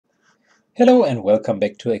Hello and welcome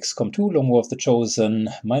back to XCOM 2 Long War of the Chosen.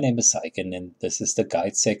 My name is Syken and this is the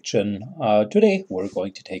guide section. Today we're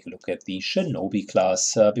going to take a look at the Shinobi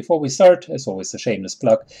class. Before we start, as always, a shameless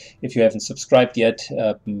plug. If you haven't subscribed yet,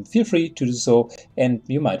 feel free to do so, and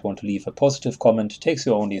you might want to leave a positive comment. It takes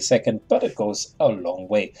you only a second, but it goes a long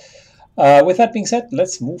way. With that being said,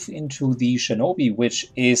 let's move into the Shinobi, which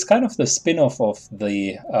is kind of the spin-off of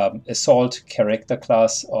the Assault character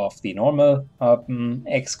class of the normal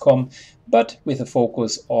XCOM, but with a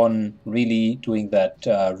focus on really doing that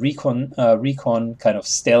recon kind of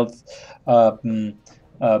stealth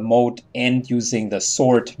mode and using the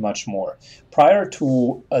sword much more. Prior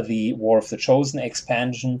to the War of the Chosen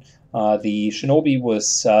expansion, the Shinobi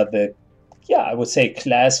was I would say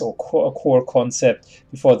class or core concept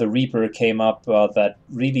before the Reaper came up that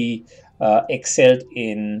really excelled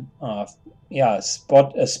in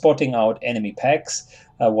spotting out enemy packs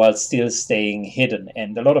while still staying hidden.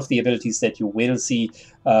 And a lot of the abilities that you will see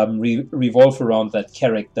revolve around that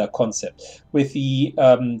character concept. With the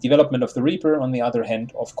development of the Reaper, on the other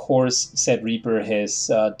hand, of course, said Reaper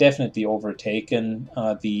has definitely overtaken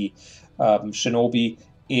the Shinobi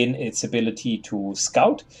in its ability to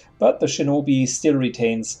scout, but the Shinobi still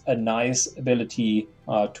retains a nice ability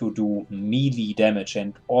to do melee damage.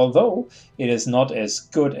 And although it is not as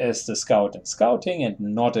good as the Scout in scouting and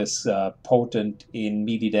not as potent in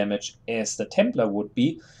melee damage as the Templar would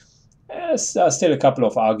be, there's still a couple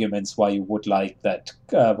of arguments why you would like that,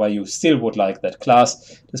 why you still would like that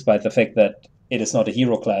class, despite the fact that it is not a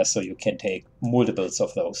hero class, so you can take multiples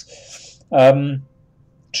of those.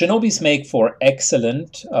 Shinobis make for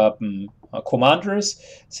excellent commanders,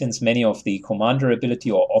 since many of the commander ability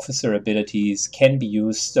or officer abilities can be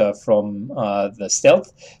used from the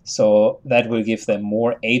stealth, so that will give them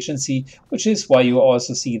more agency, which is why you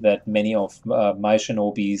also see that many of my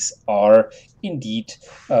Shinobis are indeed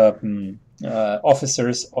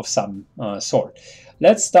officers of some sort.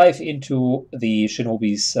 Let's dive into the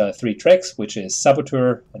Shinobi's three tracks, which is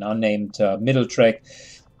Saboteur, an unnamed middle track,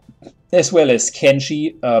 as well as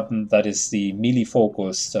Kenshi, that is the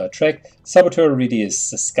melee-focused track. Saboteur really is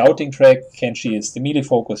the scouting track, Kenshi is the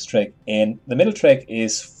melee-focused track, and the middle track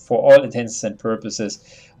is, for all intents and purposes,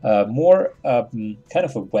 more kind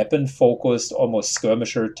of a weapon-focused, almost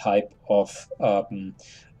skirmisher type of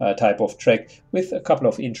track with a couple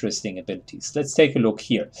of interesting abilities. Let's take a look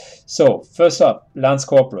here. So first up, Lance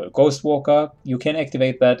Corporal, Ghost Walker. You can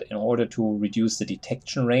activate that in order to reduce the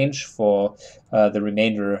detection range for the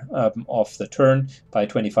remainder of the turn by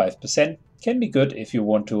 25%. Can be good if you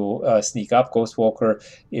want to sneak up. Ghost Walker,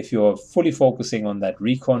 if you're fully focusing on that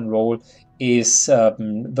recon role, is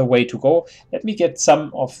the way to go. Let me get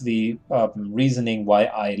some of the reasoning why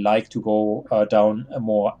I like to go down a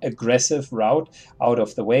more aggressive route out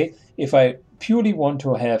of the way. If I purely want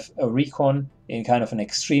to have a recon in kind of an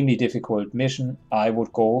extremely difficult mission, I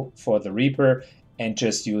would go for the Reaper and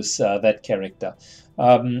just use that character.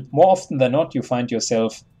 More often than not, you find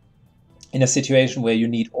yourself in a situation where you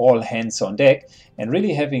need all hands on deck, and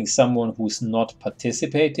really having someone who's not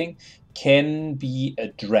participating can be a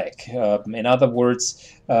drag. In other words,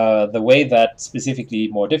 the way that specifically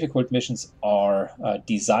more difficult missions are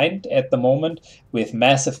designed at the moment, with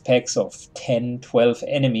massive packs of 10, 12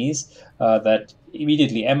 enemies that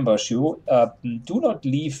immediately ambush you, do not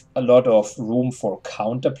leave a lot of room for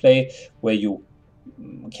counterplay, where you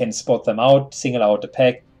can spot them out, single out a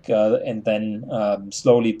pack, and then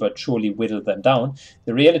slowly but surely whittle them down.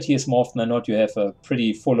 The reality is, more often than not, you have a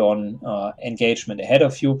pretty full-on engagement ahead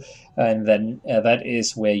of you, and then that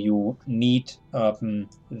is where you need the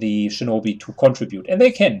Shinobi to contribute, and they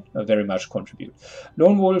can very much contribute.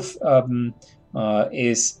 Lone Wolf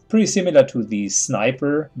is pretty similar to the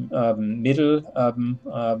Sniper middle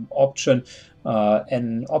option.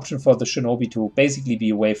 An option for the Shinobi to basically be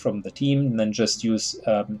away from the team and then just use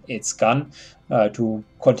its gun to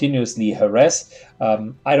continuously harass.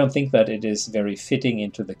 I don't think that it is very fitting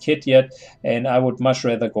into the kit yet, and I would much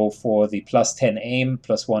rather go for the plus 10 aim,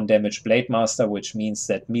 plus 1 damage Blade Master, which means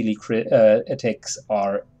that melee attacks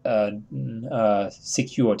are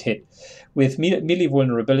secured hit. With melee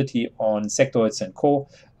vulnerability on sectoids and co,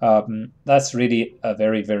 that's really a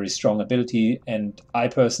very, very strong ability, and I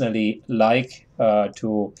personally like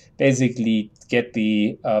to basically get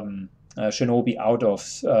the Shinobi out of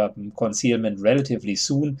concealment relatively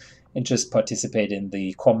soon and just participate in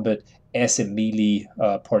the combat as a melee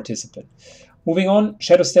participant. Moving on,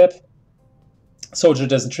 Shadow Step. Soldier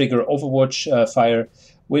doesn't trigger Overwatch fire,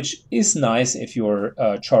 which is nice if you're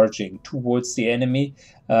charging towards the enemy.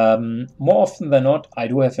 More often than not, I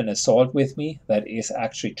do have an assault with me that is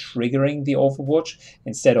actually triggering the Overwatch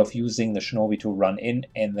instead of using the Shinobi to run in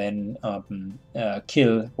and then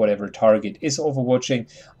kill whatever target is overwatching.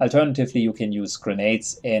 Alternatively, you can use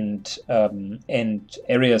grenades and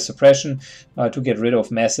area suppression to get rid of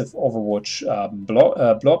massive Overwatch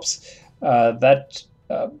blobs. That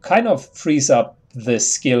kind of frees up the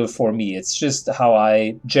skill for me. It's just how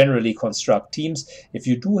I generally construct teams. If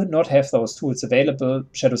you do not have those tools available,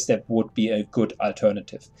 Shadow Step would be a good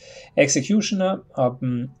alternative. Executioner,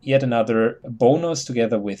 yet another bonus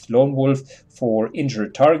together with Lone Wolf for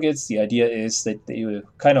injured targets. The idea is that you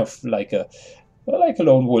kind of like a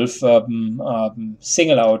lone wolf,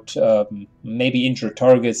 single out maybe injured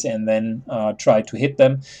targets and then try to hit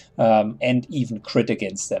them and even crit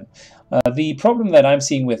against them. The problem that I'm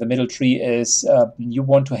seeing with the middle tree is you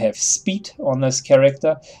want to have speed on this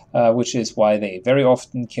character, which is why they very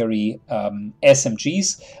often carry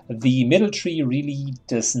SMGs. The middle tree really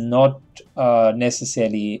does not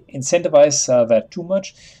necessarily incentivize that too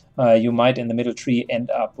much. You might in the middle tree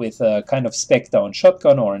end up with a kind of spec down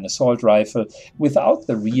shotgun or an assault rifle without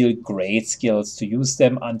the real great skills to use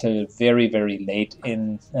them until very, very late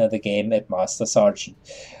in the game at Master Sergeant.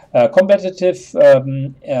 Competitive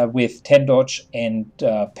with 10 dodge and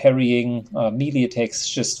parrying melee attacks,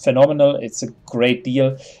 just phenomenal. It's a great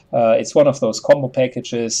deal. It's one of those combo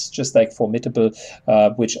packages, just like Formidable,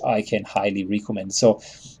 which I can highly recommend. So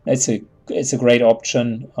it's a great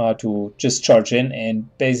option to just charge in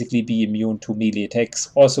and basically be immune to melee attacks.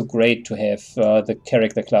 Also great to have the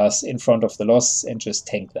character class in front of the loss and just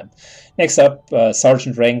tank them. Next up,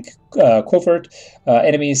 Sergeant rank covert.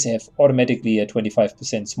 Enemies have automatically a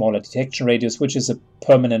 25% smaller detection radius, which is a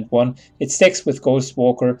permanent one. It stacks with Ghost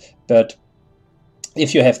Walker, but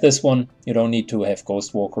if you have this one, you don't need to have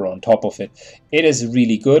Ghost Walker on top of it. It is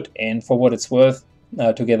really good, and for what it's worth,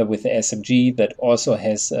 together with the SMG that also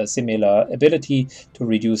has a similar ability to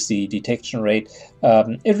reduce the detection rate,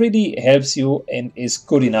 it really helps you and is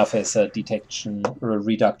good enough as a detection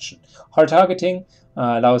reduction. Hard targeting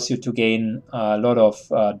allows you to gain a lot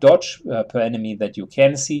of dodge per enemy that you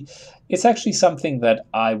can see. It's actually something that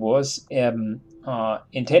I was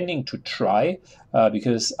intending to try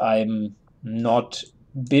because I'm not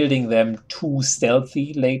building them too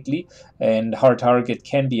stealthy lately, and hard target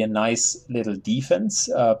can be a nice little defense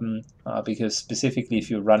because specifically if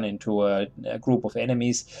you run into a group of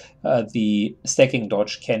enemies, the stacking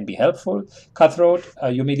dodge can be helpful. Cutthroat,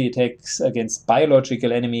 your melee attacks against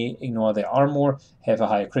biological enemy ignore their armor, have a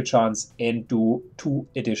higher crit chance, and do 2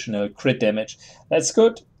 additional crit damage. That's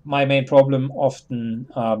good. My main problem often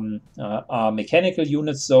are mechanical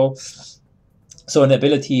units though. So an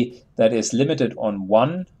ability that is limited on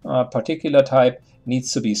one particular type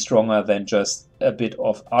needs to be stronger than just a bit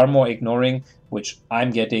of armor ignoring, which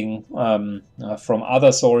I'm getting from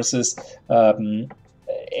other sources.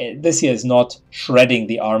 This here is not shredding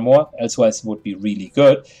the armor, elsewise it would be really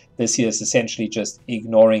good. This here is essentially just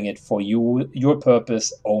ignoring it for your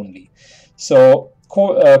purpose only. So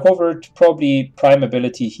covert, probably prime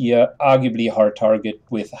ability here, arguably hard target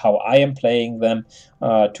with how I am playing them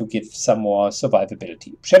to give some more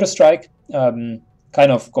survivability. Shadow Strike kind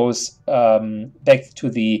of goes back to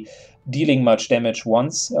the dealing much damage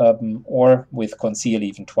once or with conceal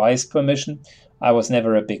even twice per mission. I was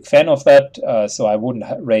never a big fan of that, so I wouldn't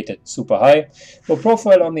rate it super high. Low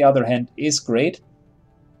profile, on the other hand, is great,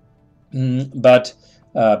 but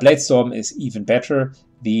Bladestorm is even better.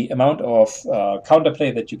 The amount of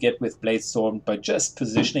counterplay that you get with Bladestorm by just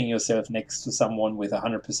positioning yourself next to someone with a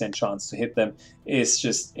 100% chance to hit them is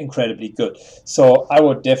just incredibly good. So I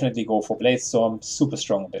would definitely go for Bladestorm, super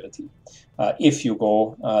strong ability. If you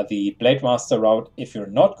go the Blade Master route. If you're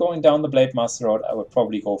not going down the Blade Master route, I would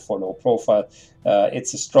probably go for low profile.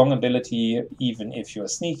 It's a strong ability even if you're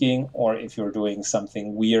sneaking or if you're doing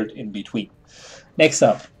something weird in between. Next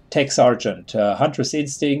up, Tech Sergeant. Hunter's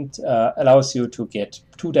Instinct allows you to get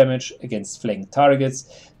 2 damage against flanked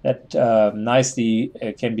targets. That nicely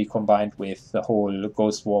can be combined with the whole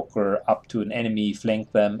Ghost Walker up to an enemy,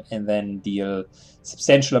 flank them, and then deal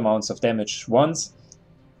substantial amounts of damage once.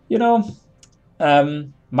 You know,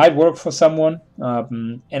 might work for someone,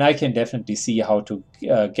 and I can definitely see how to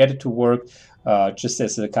get it to work just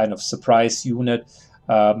as a kind of surprise unit.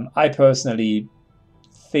 I personally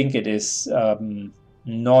think it is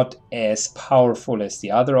not as powerful as the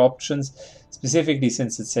other options, specifically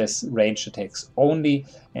since it says ranged attacks only,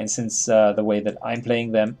 and since the way that I'm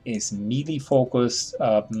playing them is melee focused.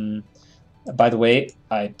 By the way,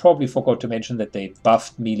 I probably forgot to mention that they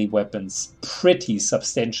buffed melee weapons pretty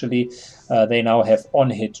substantially. They now have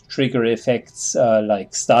on-hit trigger effects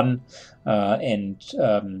like stun and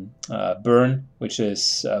burn, which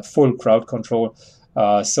is full crowd control.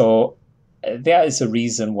 So there is a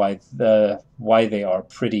reason why they are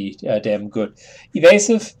pretty damn good.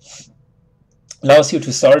 Evasive allows you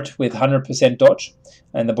to start with 100% dodge,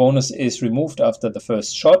 and the bonus is removed after the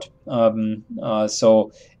first shot.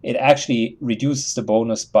 So it actually reduces the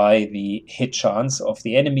bonus by the hit chance of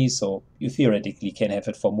the enemy, so you theoretically can have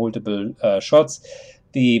it for multiple shots.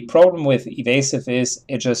 The problem with evasive is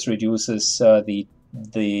it just reduces the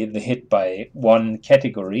hit by one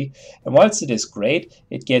category, and whilst it is great,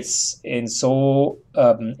 it gets to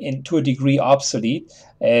a degree obsolete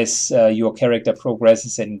as your character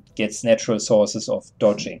progresses and gets natural sources of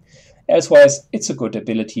dodging. Elsewise, it's a good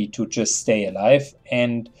ability to just stay alive,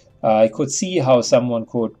 and I could see how someone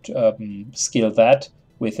could skill that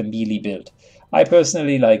with a melee build. I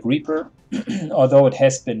personally like Reaper, although it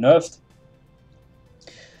has been nerfed.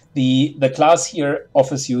 The class here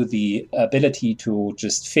offers you the ability to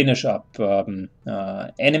just finish up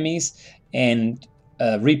enemies, and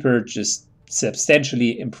Reaper just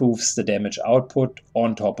substantially improves the damage output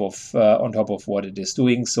on top of what it is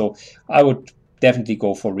doing. So I would definitely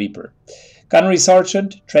go for Reaper. Gunnery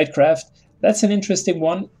Sergeant, Tradecraft. That's an interesting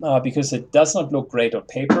one because it does not look great on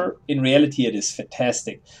paper. In reality, it is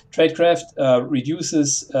fantastic. Tradecraft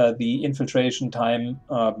reduces the infiltration time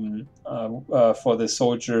for the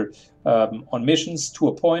soldier on missions to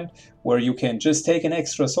a point where you can just take an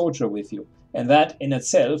extra soldier with you. And that in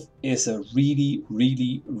itself is a really,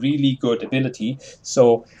 really, really good ability.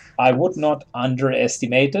 So I would not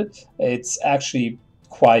underestimate it. It's actually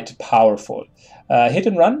quite powerful. Hit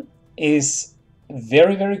and Run is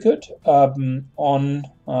very, very good on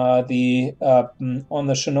the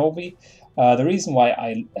Shinobi. The reason why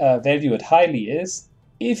I value it highly is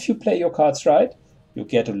if you play your cards right, you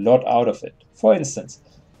get a lot out of it. For instance,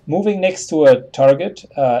 moving next to a target,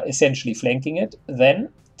 essentially flanking it, then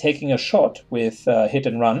taking a shot with Hit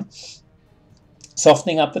and Run,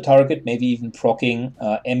 softening up the target, maybe even proccing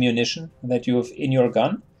ammunition that you have in your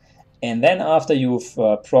gun, and then after you've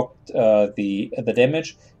procced the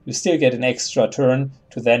damage, you still get an extra turn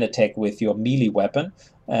to then attack with your melee weapon.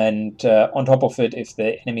 And on top of it, if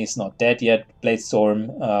the enemy is not dead yet,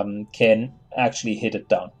 Bladestorm can actually hit it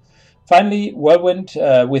down. Finally, Whirlwind,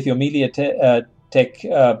 with your melee attack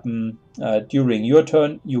during your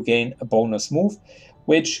turn, you gain a bonus move,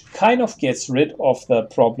 which kind of gets rid of the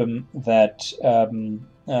problem that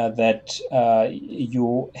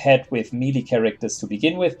you had with melee characters to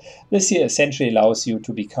begin with. This here essentially allows you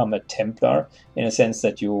to become a Templar in a sense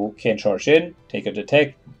that you can charge in, take an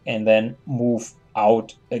attack, and then move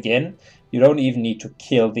out again. You don't even need to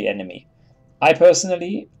kill the enemy. I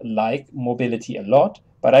personally like mobility a lot,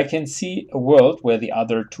 but I can see a world where the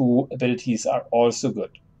other two abilities are also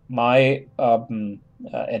good. My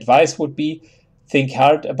advice would be think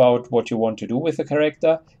hard about what you want to do with the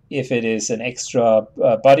character. If it is an extra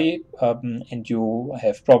body and you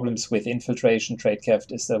have problems with infiltration,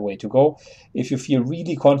 Tradecraft is the way to go. If you feel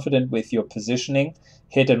really confident with your positioning,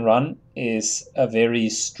 Hit and Run is a very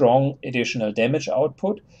strong additional damage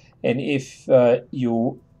output. And if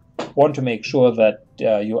you want to make sure that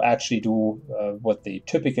you actually do what the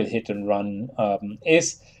typical Hit and Run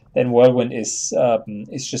is, then Whirlwind is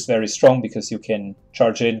just very strong because you can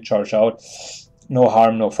charge in, charge out, no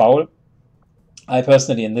harm, no foul. I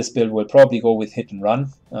personally, in this build, will probably go with Hit and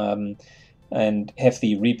Run and have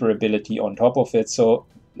the Reaper ability on top of it. So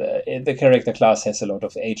the character class has a lot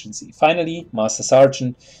of agency. Finally, Master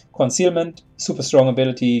Sergeant. Concealment, super strong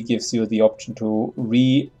ability, gives you the option to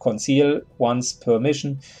re-conceal once per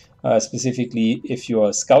mission. Specifically, if you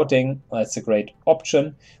are scouting, that's a great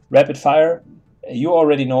option. Rapid Fire, you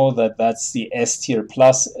already know that that's the S tier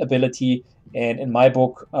plus ability. And in my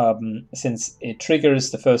book, since it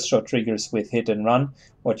triggers, the first shot triggers with Hit and Run,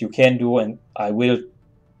 what you can do, and I will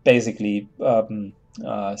basically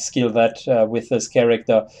skill that with this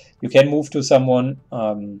character, you can move to someone,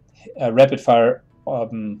 rapid fire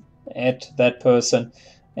at that person,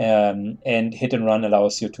 and Hit and Run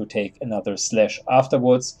allows you to take another slash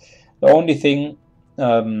afterwards. The only thing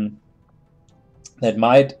that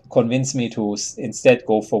might convince me to instead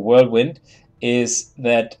go for Whirlwind is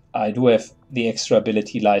that I do have the extra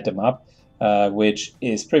ability Light 'em Up, which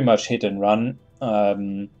is pretty much Hit and Run,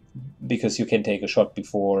 because you can take a shot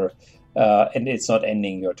before and it's not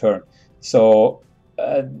ending your turn. So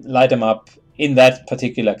Light 'em Up in that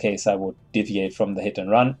particular case, I would deviate from the hit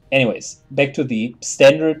and run. Anyways, back to the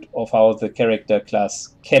standard of how the character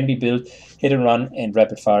class can be built. Hit and run and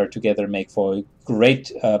rapid fire together make for a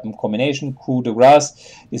great combination. Coup de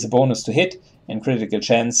grace is a bonus to hit and critical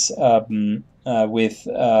chance with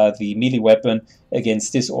the melee weapon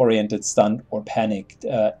against disoriented, stunned, or panicked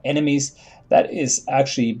enemies. That is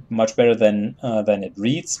actually much better than it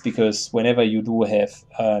reads, because whenever you do have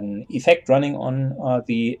an effect running on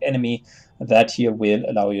the enemy, that here will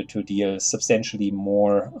allow you to deal substantially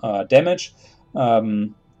more damage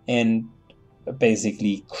and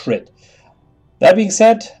basically crit. That being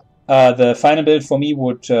said, the final build for me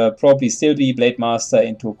would probably still be Blade Master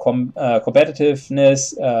into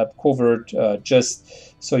competitiveness, covert, just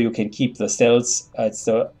so you can keep the stealths. It's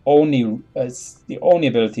the only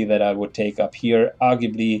ability that I would take up here.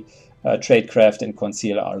 Arguably, Tradecraft and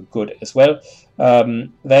Conceal are good as well.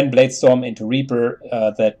 Then Bladestorm into Reaper,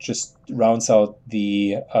 that just rounds out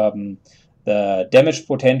the damage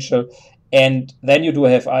potential. And then you do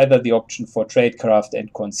have either the option for Tradecraft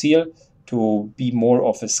and Conceal to be more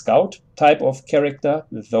of a scout type of character.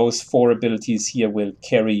 Those 4 abilities here will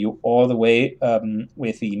carry you all the way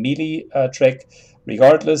with the melee track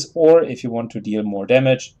regardless. Or if you want to deal more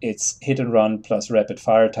damage, it's hit and run plus rapid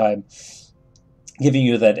fire time, giving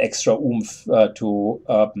you that extra oomph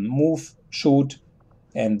to move, shoot,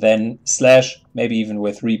 and then slash, maybe even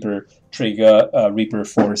with Reaper, trigger Reaper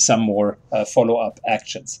for some more follow-up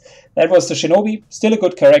actions. That was the Shinobi. Still a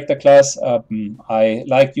good character class. I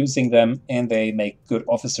like using them, and they make good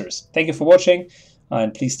officers. Thank you for watching,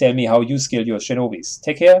 and please tell me how you skill your Shinobis.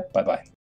 Take care. Bye-bye.